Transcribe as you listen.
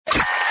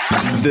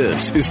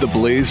This is the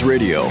Blaze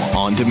Radio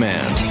on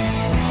demand.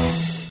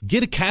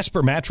 Get a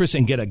Casper mattress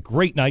and get a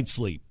great night's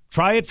sleep.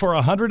 Try it for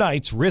 100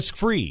 nights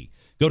risk-free.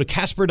 Go to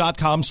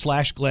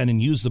Casper.com/Glenn and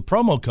use the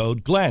promo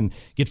code Glenn.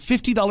 Get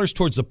 $50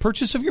 towards the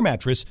purchase of your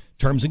mattress.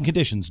 Terms and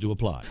conditions do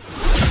apply.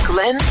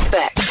 Glenn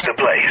Beck. The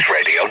Blaze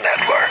Radio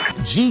Network.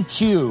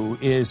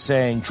 GQ is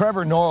saying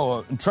Trevor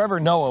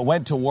Noah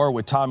went to war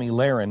with Tomi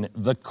Lahren,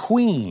 the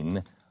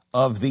queen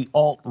of the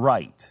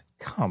alt-right.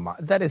 Come on,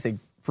 that is a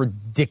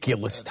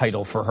ridiculous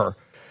title for her.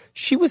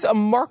 She was a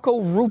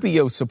Marco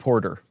Rubio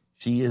supporter.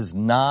 She is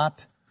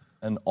not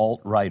an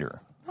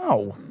alt-righter.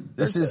 No,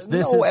 This is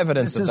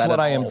evidence of that what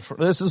at all.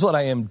 This is what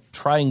I am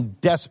trying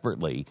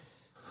desperately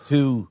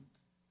to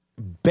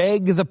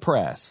beg the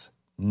press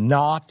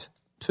not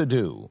to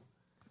do.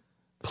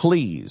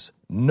 Please,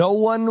 no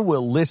one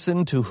will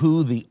listen to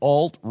who the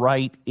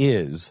alt-right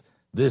is,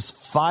 this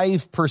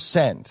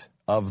 5%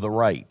 of the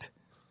right.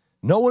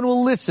 No one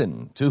will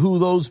listen to who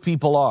those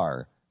people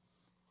are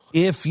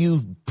if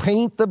you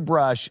paint the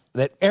brush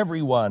that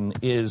everyone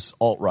is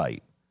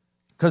alt-right.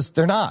 Because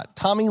they're not.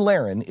 Tomi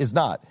Lahren is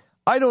not.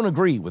 I don't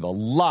agree with a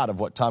lot of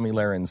what Tomi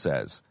Lahren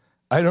says.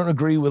 I don't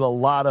agree with a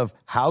lot of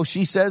how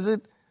she says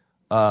it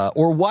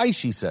or why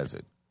she says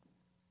it.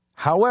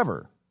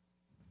 However,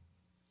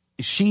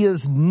 she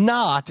is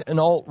not an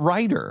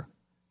alt-righter.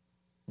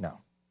 No.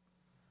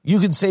 You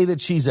can say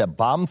that she's a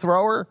bomb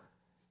thrower.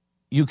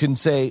 You can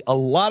say a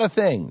lot of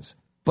things,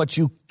 but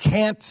you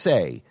can't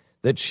say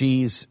that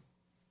she's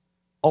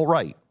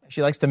alt-right.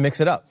 She likes to mix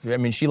it up. I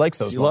mean, she likes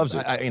those. She loves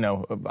it.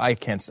 I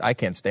can't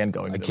stand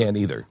going. I can't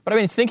either. But I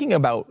mean, thinking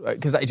about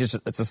because it's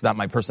just not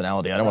my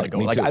personality. I don't want to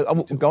go.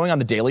 Like going on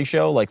the Daily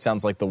Show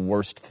sounds like the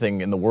worst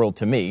thing in the world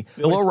to me.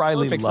 Bill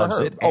O'Reilly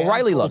loves it.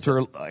 O'Reilly loves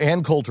it.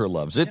 Ann Coulter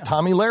loves it. Yeah.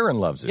 Tomi Lahren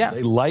loves it. Yeah.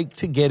 They like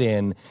to get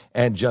in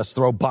and just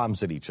throw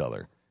bombs at each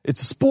other.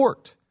 It's a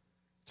sport.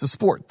 It's a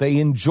sport. They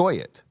enjoy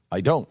it.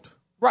 I don't.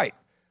 Right.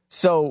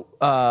 So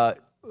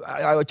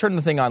I turned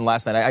the thing on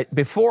last night.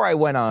 Before I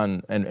went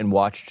on and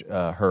watched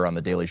her on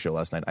the Daily Show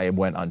last night, I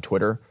went on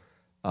Twitter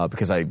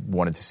because I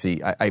wanted to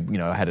see. I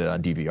had it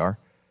on DVR,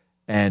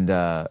 and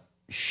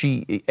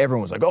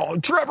everyone was like, "Oh,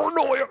 Trevor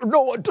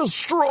Noah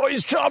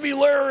destroys Tomi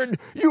Lahren.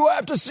 You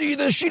have to see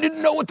this. She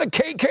didn't know what the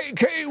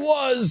KKK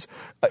was."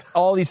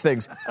 All these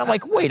things. And I'm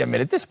like, wait a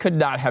minute. This could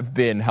not have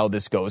been how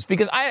this goes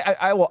because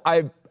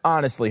I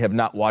honestly have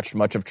not watched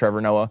much of Trevor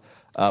Noah.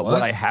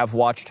 What I have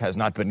watched has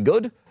not been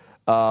good.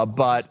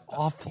 But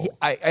awful.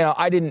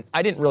 I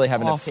didn't really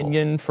have an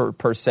opinion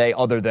per se,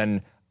 other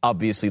than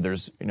obviously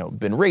there's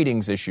been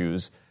ratings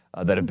issues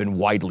that have been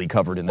widely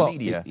covered in the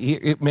media.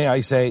 May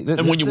I say?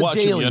 And when you watch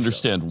it, you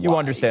understand why. You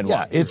understand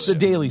why. Yeah, it's the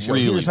Daily Show.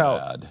 Really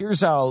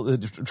Here's how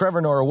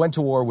Trevor Noah went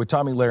to war with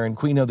Tomi Lahren,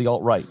 queen of the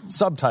alt-right.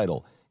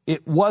 Subtitle: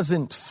 It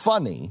wasn't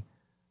funny,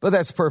 but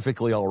that's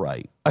perfectly all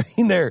right. I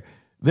mean,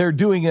 they're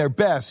doing their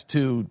best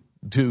to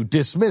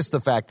dismiss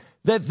the fact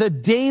that the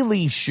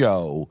Daily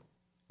Show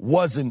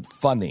wasn't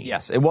funny.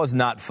 Yes, it was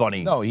not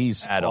funny. No,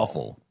 he's at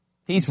awful. All.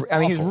 He's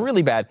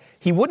really bad.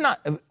 He would not,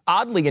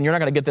 oddly, and you're not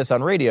going to get this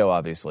on radio,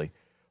 obviously,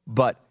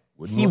 but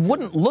he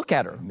wouldn't look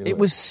at her. It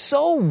was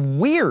so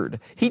weird.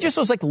 He just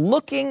was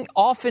looking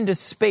off into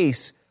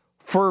space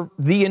for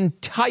the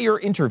entire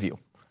interview,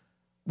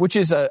 which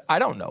is I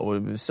don't know,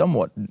 a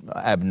somewhat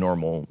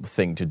abnormal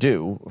thing to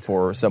do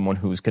for someone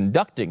who's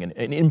conducting an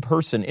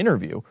in-person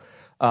interview.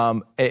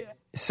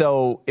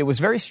 So it was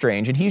very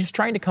strange, and he's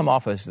trying to come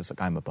off as this,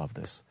 I'm above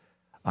this.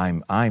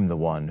 I'm the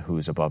one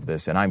who's above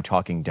this, and I'm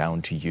talking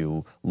down to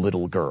you,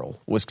 little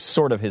girl, was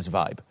sort of his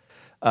vibe.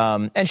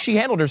 And she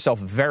handled herself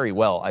very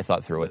well, I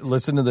thought, through it.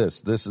 Listen to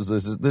this. This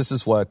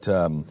is what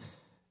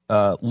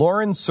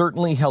Lauren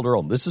certainly held her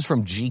own. This is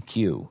from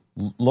GQ.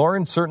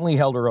 Lauren certainly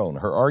held her own.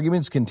 Her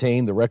arguments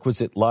contain the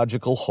requisite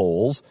logical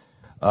holes.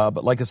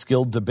 But like a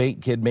skilled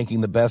debate kid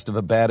making the best of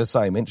a bad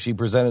assignment, she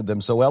presented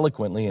them so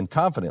eloquently and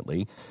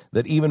confidently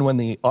that even when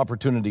the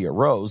opportunity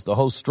arose, the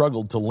host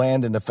struggled to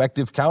land an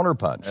effective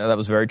counterpunch. Yeah, that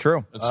was very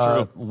true. That's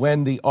true.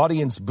 When the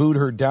audience booed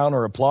her down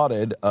or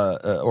applauded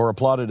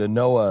a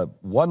Noah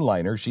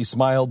one-liner, she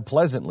smiled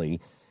pleasantly,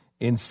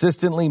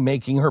 insistently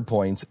making her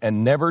points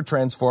and never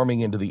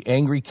transforming into the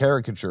angry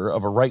caricature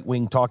of a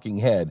right-wing talking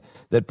head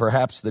that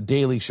perhaps the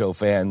Daily Show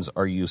fans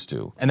are used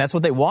to. And that's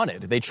what they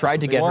wanted. They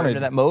tried to get her into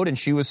that mode, and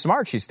she was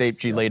smart. She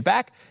laid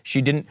back.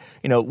 She didn't,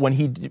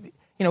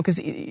 because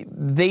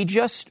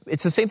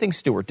it's the same thing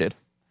Stewart did,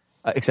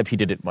 except he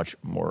did it much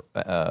more,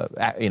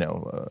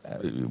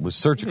 it was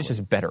surgical. He was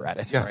just better at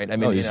it, yeah. right? I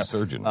mean, he's a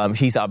surgeon.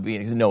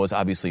 Noah's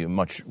obviously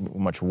much,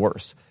 much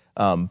worse.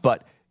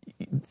 But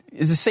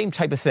it's the same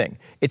type of thing.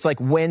 It's like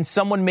when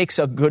someone makes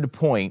a good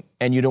point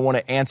and you don't want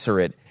to answer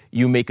it,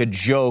 you make a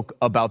joke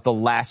about the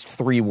last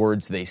 3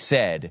 words they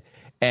said,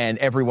 and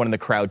everyone in the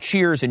crowd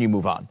cheers and you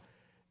move on.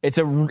 It's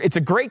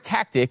a great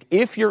tactic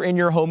if you're in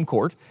your home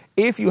court,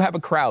 if you have a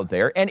crowd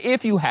there, and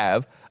if you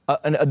have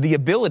the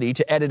ability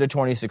to edit a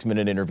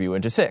 26-minute interview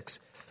into 6.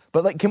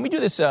 But can we do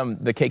this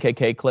the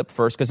KKK clip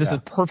first? Because this is a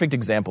perfect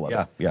example of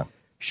it. Yeah.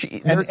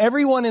 And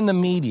everyone in the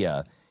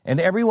media and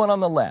everyone on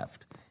the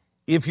left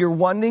if you're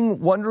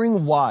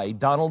wondering why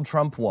Donald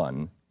Trump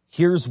won,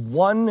 here's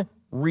one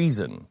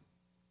reason.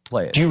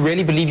 Play it. Do you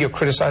really believe you're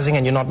criticizing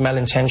and you're not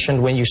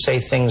malintentioned when you say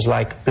things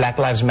like Black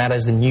Lives Matter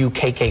is the new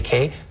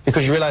KKK?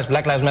 Because you realize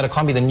Black Lives Matter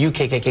can't be the new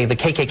KKK. The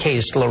KKK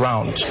is still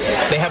around.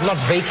 They have not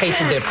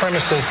vacated their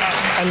premises.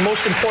 And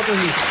most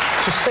importantly,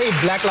 to say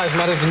Black Lives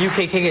Matter is the new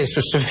KKK is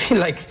to feel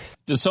like...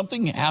 Does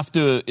something have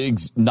to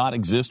not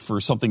exist for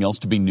something else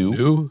to be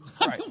new?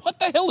 Right. What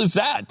the hell is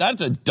that?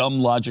 That's a dumb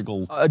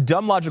logical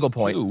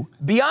point. Too.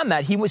 Beyond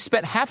that, he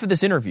spent half of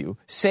this interview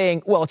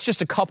saying, well, it's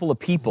just a couple of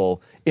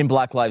people in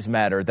Black Lives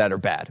Matter that are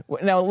bad.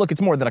 Now, look, it's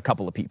more than a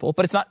couple of people,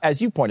 but it's not,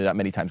 as you pointed out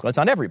many times, it's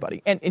not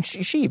everybody. And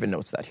she even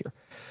notes that here.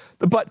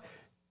 But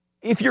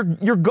if you're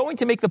going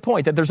to make the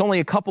point that there's only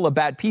a couple of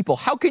bad people,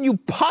 how can you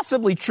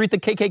possibly treat the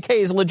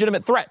KKK as a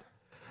legitimate threat?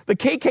 The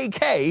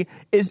KKK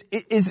is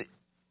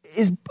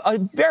a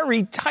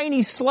very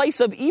tiny slice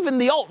of even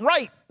the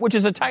alt-right, which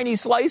is a tiny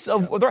slice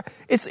of...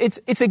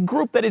 It's a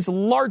group that is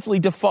largely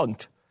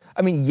defunct.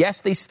 I mean,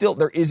 yes,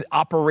 there is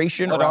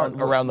operation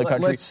around the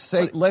country.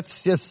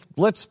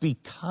 Let's be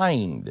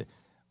kind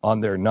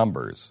on their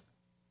numbers.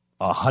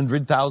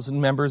 100,000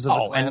 members of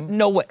the Klan? And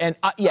no way. And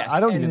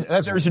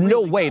yes, there's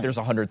no way there's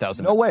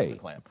 100,000 members of the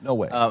Klan. No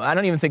way. I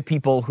don't even think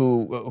people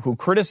who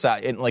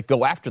criticize and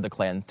go after the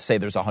Klan say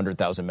there's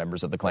 100,000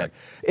 members of the Klan. Right.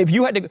 If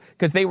you had to,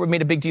 because they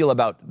made a big deal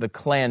about the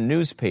Klan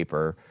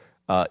newspaper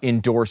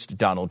endorsed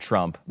Donald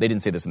Trump. They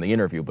didn't say this in the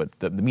interview, but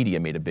the media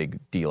made a big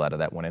deal out of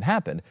that when it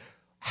happened.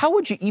 How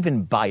would you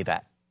even buy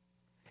that?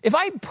 If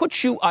I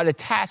put you on a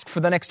task for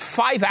the next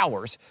 5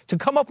 hours to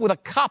come up with a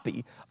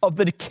copy of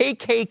the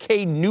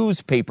KKK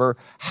newspaper,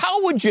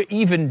 how would you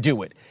even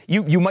do it?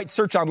 You might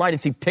search online and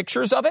see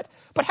pictures of it,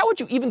 but how would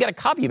you even get a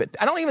copy of it?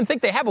 I don't even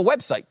think they have a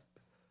website.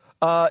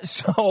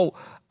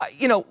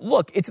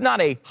 Look, it's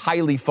not a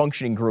highly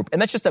functioning group, and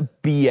that's just a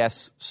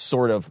BS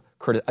sort of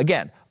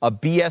again, a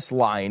BS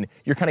line.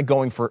 You're kind of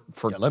going for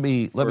let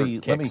me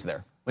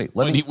there. Wait,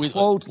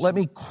 let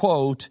me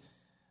quote.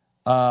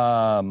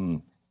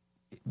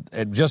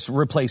 And just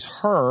replace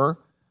her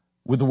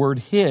with the word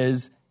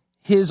his.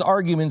 His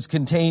arguments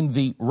contain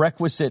the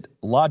requisite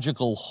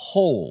logical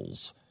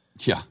holes.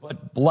 Yeah.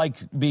 But like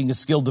being a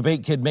skilled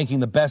debate kid making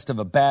the best of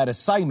a bad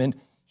assignment,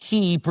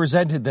 he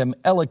presented them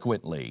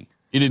eloquently.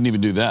 He didn't even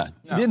do that.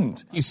 He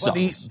didn't. He sucks.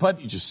 He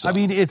just sucks. I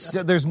mean,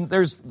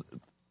 there's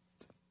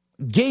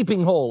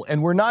gaping hole,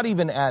 and we're not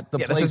even at the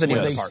place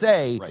where they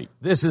say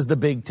this is the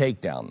big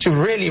takedown. To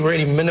really,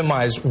 really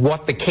minimize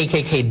what the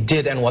KKK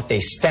did and what they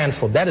stand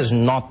for, that is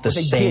not the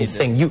same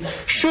thing.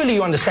 Surely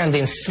you understand the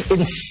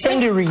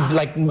incendiary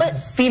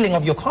feeling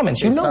of your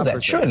comments. You know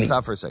that, surely.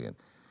 Stop for a second.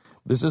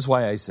 This is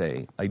why I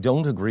say I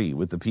don't agree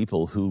with the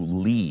people who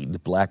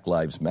lead Black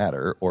Lives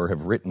Matter or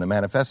have written the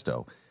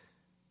manifesto.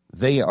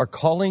 They are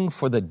calling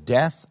for the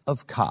death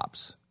of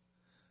cops.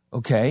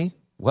 Okay?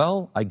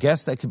 Well, I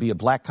guess that could be a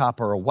black cop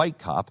or a white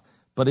cop,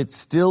 but it's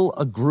still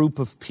a group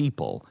of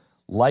people,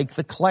 like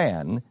the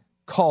Klan,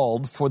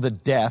 called for the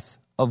death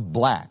of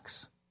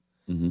blacks.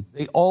 Mm-hmm.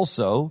 They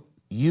also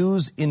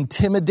use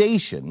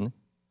intimidation,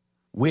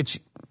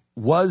 which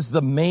was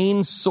the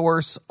main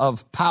source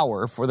of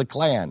power for the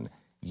Klan,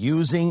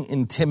 using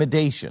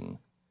intimidation,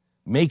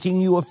 making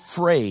you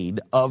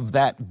afraid of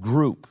that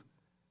group.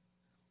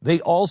 They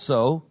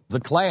also, the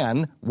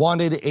Klan,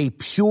 wanted a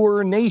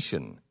pure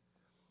nation.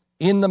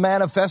 In the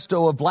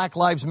manifesto of Black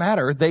Lives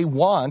Matter, they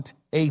want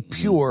a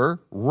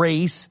pure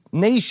race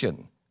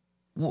nation.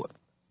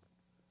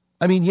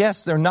 I mean,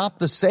 yes, they're not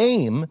the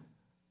same,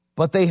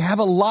 but they have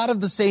a lot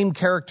of the same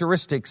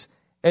characteristics,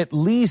 at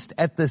least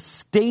at the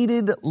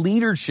stated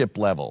leadership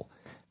level.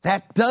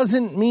 That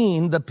doesn't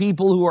mean the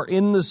people who are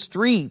in the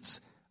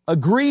streets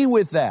agree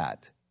with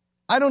that.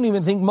 I don't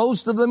even think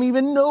most of them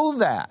even know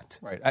that.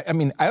 Right. I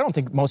mean, I don't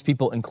think most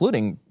people,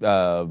 including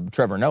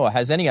Trevor Noah,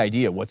 has any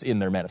idea what's in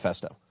their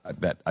manifesto. I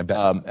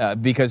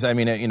bet. Because, I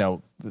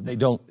mean, they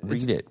don't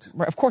read it.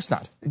 Right, of course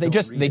not.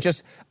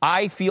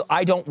 I feel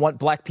I don't want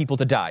black people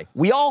to die.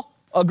 We all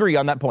agree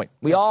on that point.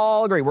 We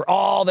all agree. We're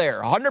all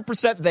there.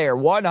 100% there.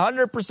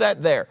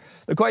 100% there.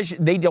 The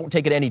question, they don't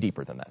take it any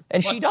deeper than that.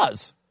 And she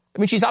does. I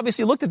mean, she's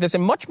obviously looked at this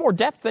in much more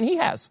depth than he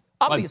has.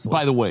 Obviously.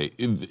 By the way,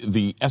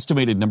 the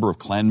estimated number of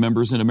Klan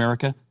members in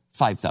America,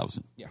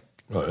 5,000. Yeah.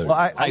 Well,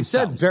 I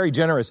said very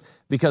generous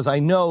because I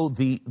know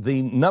the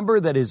number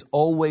that is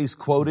always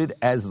quoted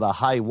as the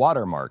high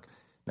watermark.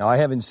 Now, I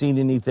haven't seen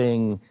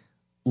anything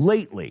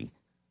lately,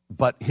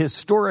 but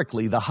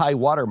historically, the high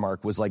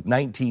watermark was like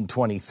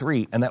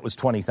 1923, and that was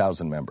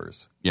 20,000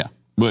 members. Yeah.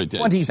 But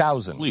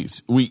 20,000.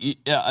 Please.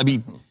 I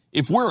mean,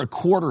 if we're a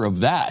quarter of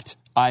that,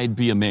 I'd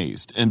be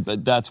amazed.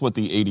 But that's what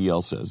the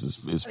ADL says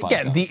is 5,000.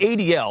 Again, the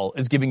ADL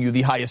is giving you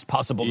the highest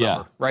possible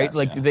number, right?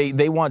 Yes.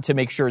 They want to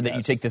make sure that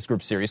you take this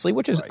group seriously,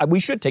 which is, we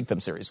should take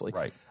them seriously.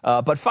 Right.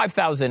 But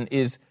 5,000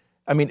 is,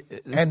 I mean...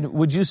 And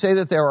would you say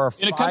that there are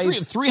in a country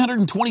of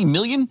 320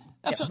 million?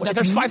 That's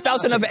there's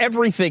 5,000 of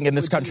everything in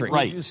this country.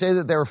 Would you say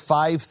that there are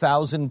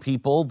 5,000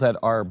 people that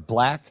are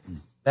black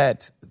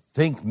that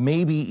think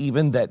maybe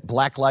even that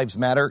Black Lives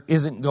Matter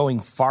isn't going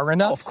far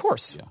enough? Of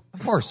course. Yeah.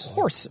 Of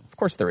course.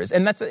 course there is.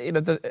 And that's,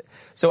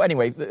 so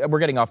anyway, we're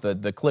getting off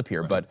the clip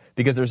here, but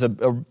because there's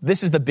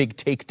this is the big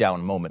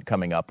takedown moment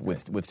coming up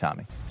with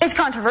Tommy. It's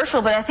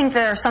controversial, but I think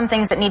there are some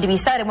things that need to be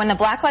said. And when the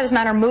Black Lives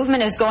Matter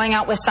movement is going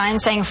out with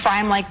signs saying fry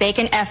 'em like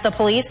bacon, F the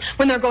police,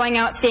 when they're going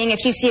out saying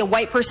if you see a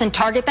white person,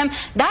 target them,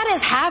 that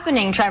is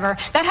happening, Trevor.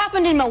 That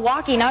happened in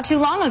Milwaukee not too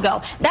long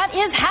ago. That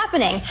is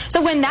happening.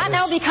 So when that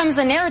now becomes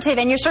the narrative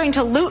and you're starting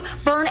to loot,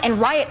 burn, and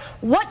riot,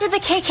 what did the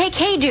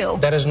KKK do?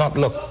 That is not,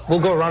 look, we'll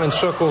go around in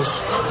circles.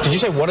 Did you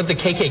say, what did the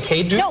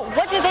KKK do? No,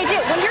 what did they do?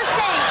 When you're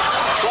saying,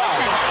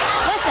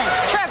 listen,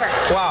 Trevor.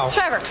 Wow.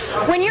 Trevor,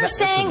 when you're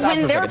saying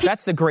when there are people...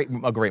 That's a great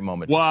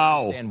moment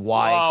wow. to understand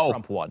why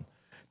Trump won.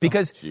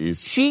 Because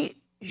she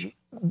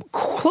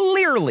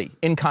clearly,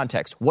 in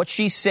context, what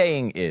she's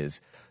saying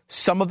is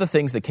some of the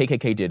things that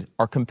KKK did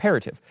are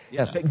comparative.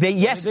 Yes. What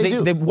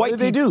did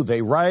they do?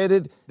 They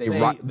rioted. They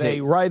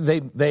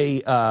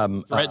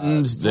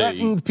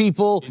threatened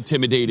people.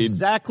 Intimidated.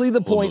 Exactly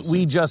the point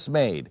we just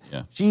made.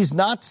 Yeah. She's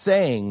not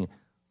saying...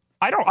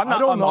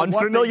 I'm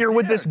unfamiliar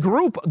with this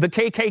group, the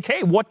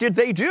KKK. What did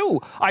they do?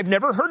 I've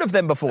never heard of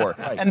them before.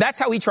 Right. And that's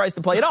how he tries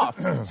to play it off.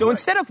 So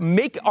instead of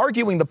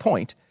arguing the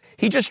point,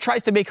 he just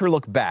tries to make her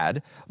look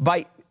bad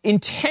by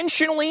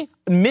intentionally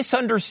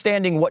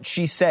misunderstanding what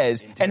she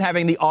says and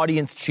having the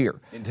audience cheer.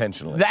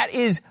 Intentionally. That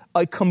is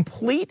a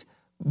complete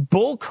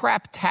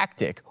bullcrap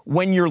tactic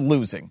when you're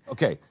losing.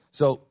 Okay,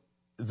 so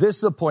this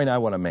is the point I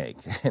want to make.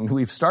 And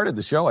we've started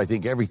the show, I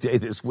think, every day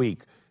this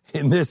week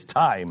in this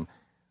time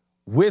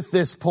with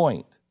this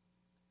point.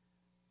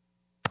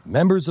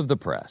 Members of the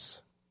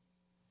press,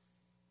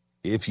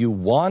 if you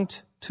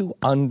want to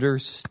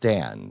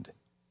understand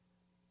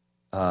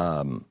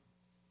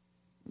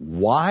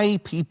why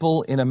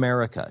people in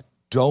America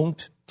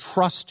don't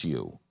trust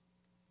you,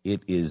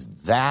 it is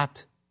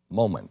that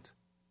moment.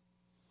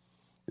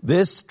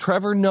 This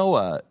Trevor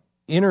Noah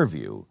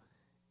interview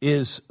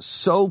is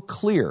so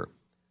clear.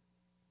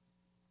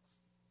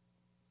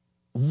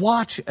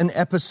 Watch an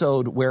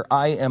episode where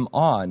I am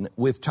on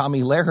with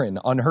Tomi Lahren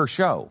on her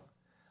show.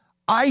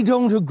 I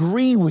don't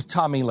agree with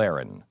Tomi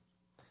Lahren,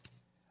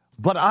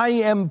 but I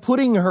am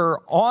putting her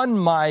on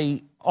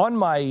my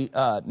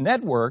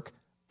network,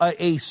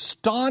 a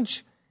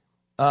staunch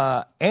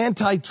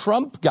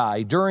anti-Trump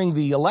guy during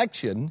the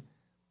election.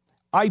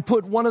 I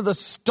put one of the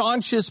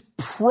staunchest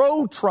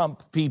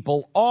pro-Trump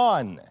people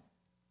on.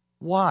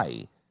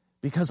 Why?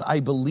 Because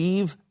I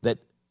believe that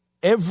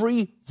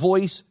every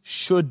voice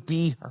should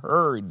be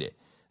heard,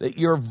 that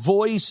your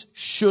voice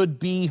should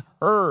be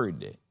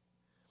heard.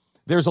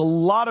 There's a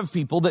lot of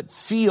people that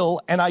feel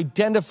and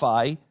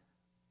identify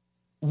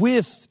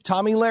with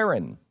Tomi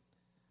Lahren.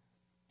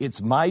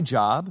 It's my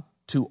job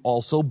to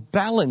also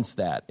balance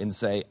that and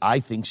say, I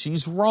think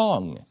she's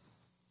wrong.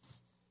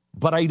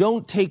 But I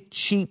don't take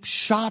cheap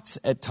shots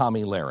at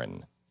Tomi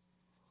Lahren.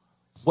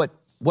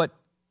 What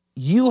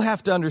you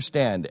have to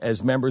understand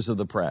as members of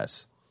the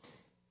press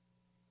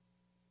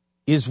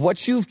is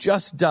what you've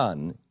just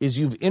done is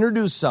you've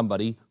introduced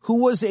somebody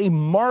who was a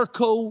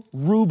Marco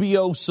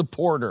Rubio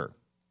supporter.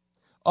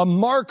 A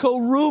Marco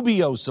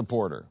Rubio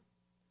supporter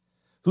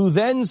who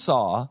then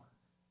saw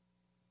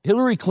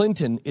Hillary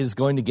Clinton is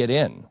going to get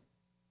in.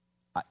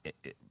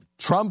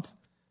 Trump,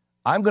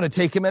 I'm going to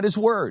take him at his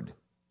word.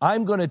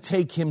 I'm going to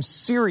take him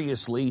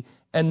seriously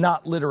and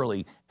not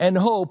literally, and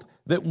hope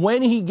that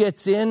when he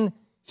gets in,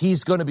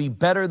 he's going to be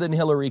better than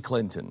Hillary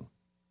Clinton.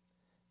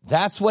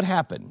 That's what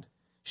happened.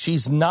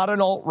 She's not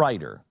an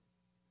alt-righter,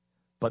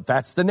 but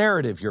that's the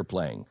narrative you're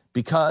playing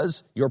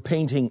because you're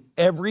painting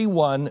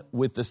everyone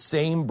with the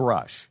same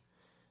brush.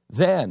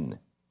 Then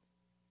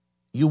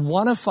you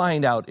want to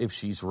find out if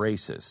she's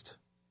racist.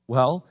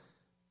 Well,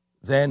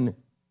 then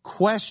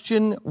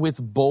question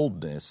with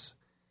boldness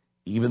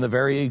even the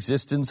very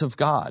existence of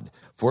God.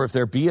 For if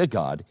there be a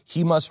God,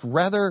 he must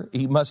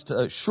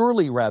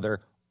surely rather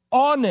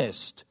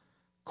honest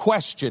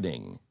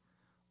questioning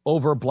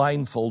over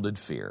blindfolded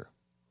fear.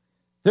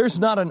 There's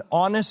not an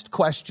honest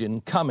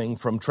question coming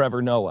from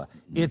Trevor Noah.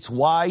 It's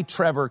why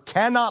Trevor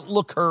cannot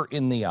look her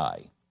in the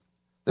eye.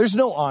 There's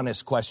no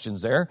honest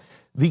questions there.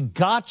 The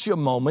gotcha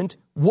moment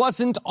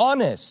wasn't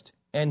honest,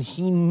 and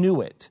he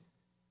knew it.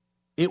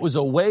 It was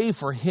a way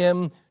for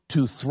him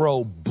to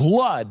throw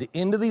blood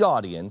into the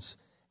audience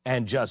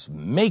and just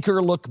make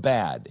her look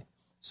bad.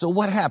 So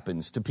what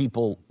happens to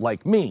people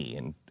like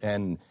me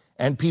and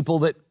people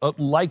that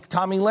like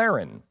Tomi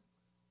Lahren?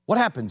 What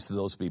happens to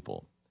those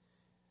people?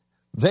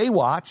 They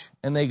watch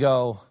and they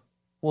go,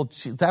 well,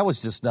 that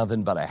was just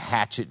nothing but a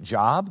hatchet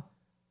job.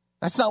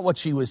 That's not what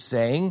she was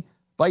saying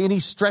by any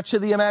stretch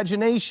of the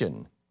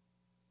imagination.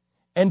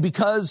 And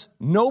because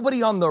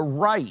nobody on the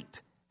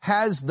right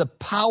has the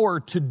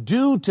power to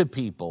do to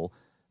people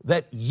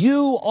that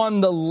you on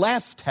the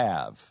left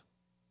have,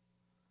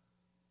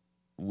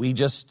 we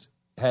just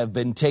have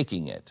been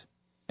taking it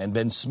and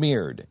been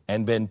smeared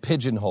and been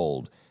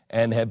pigeonholed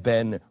and have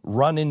been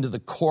run into the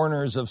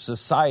corners of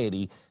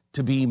society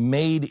to be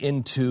made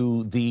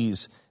into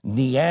these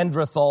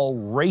Neanderthal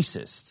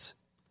racists,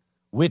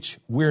 which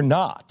we're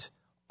not.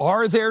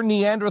 Are there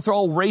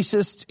Neanderthal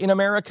racists in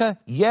America?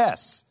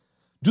 Yes.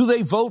 Do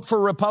they vote for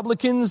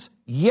Republicans?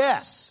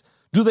 Yes.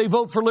 Do they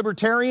vote for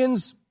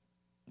libertarians?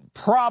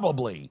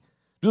 Probably.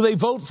 Do they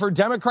vote for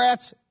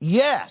Democrats?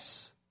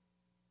 Yes.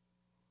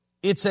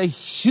 It's a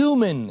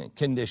human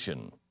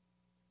condition.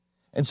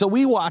 And so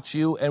we watch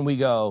you and we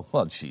go,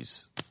 well,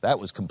 geez, that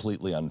was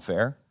completely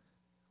unfair.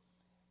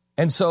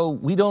 And so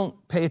we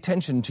don't pay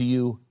attention to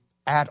you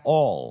at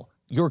all.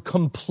 You're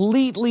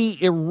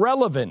completely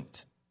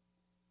irrelevant.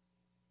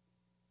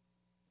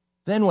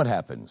 Then what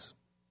happens?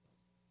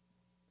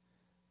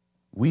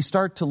 We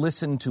start to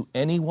listen to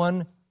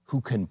anyone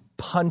who can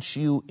punch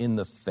you in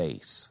the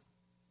face.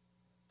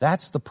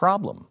 That's the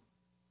problem.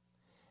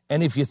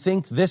 And if you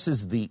think this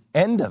is the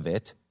end of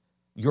it,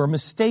 you're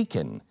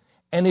mistaken.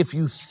 And if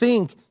you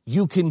think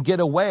you can get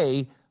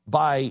away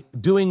by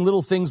doing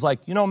little things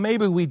like,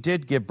 maybe we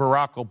did give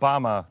Barack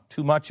Obama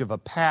too much of a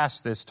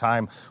pass this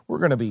time. We're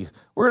going to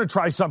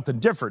try something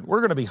different. We're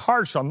going to be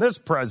harsh on this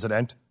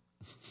president.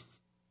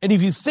 And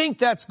if you think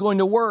that's going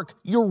to work,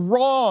 you're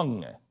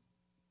wrong.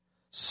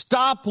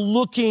 Stop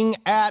looking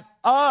at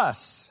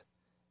us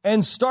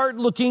and start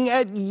looking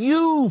at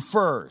you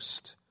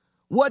first.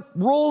 What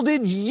role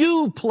did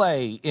you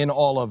play in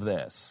all of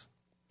this?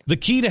 The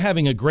key to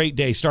having a great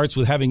day starts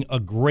with having a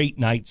great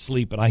night's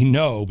sleep, and I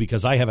know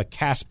because I have a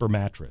Casper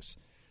mattress.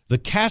 The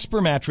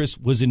Casper mattress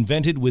was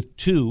invented with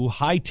 2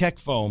 high-tech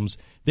foams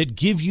that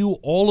give you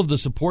all of the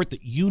support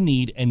that you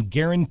need and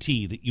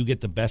guarantee that you get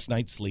the best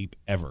night's sleep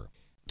ever.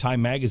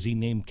 Time magazine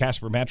named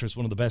Casper mattress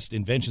one of the best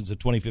inventions of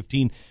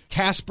 2015.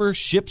 Casper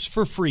ships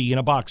for free in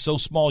a box so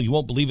small you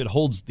won't believe it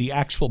holds the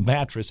actual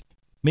mattress,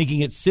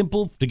 making it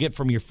simple to get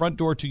from your front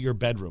door to your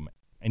bedroom.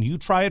 And you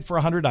try it for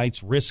 100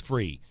 nights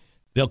risk-free.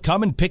 They'll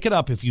come and pick it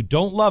up if you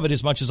don't love it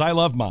as much as I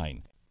love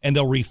mine, and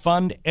they'll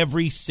refund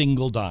every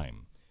single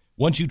dime.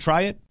 Once you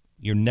try it,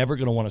 you're never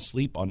going to want to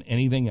sleep on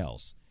anything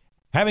else.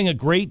 Having a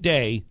great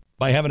day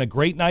by having a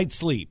great night's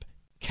sleep.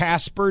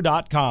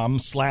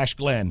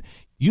 Casper.com/Glenn.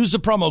 Use the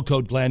promo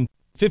code Glenn,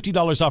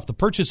 $50 off the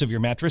purchase of your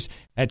mattress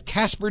at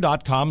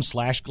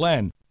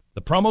Casper.com/Glenn.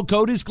 The promo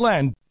code is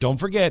Glenn. Don't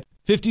forget,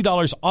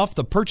 $50 off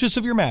the purchase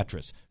of your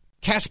mattress.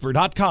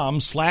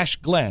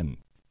 Casper.com/Glenn.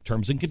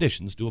 Terms and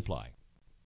conditions do apply.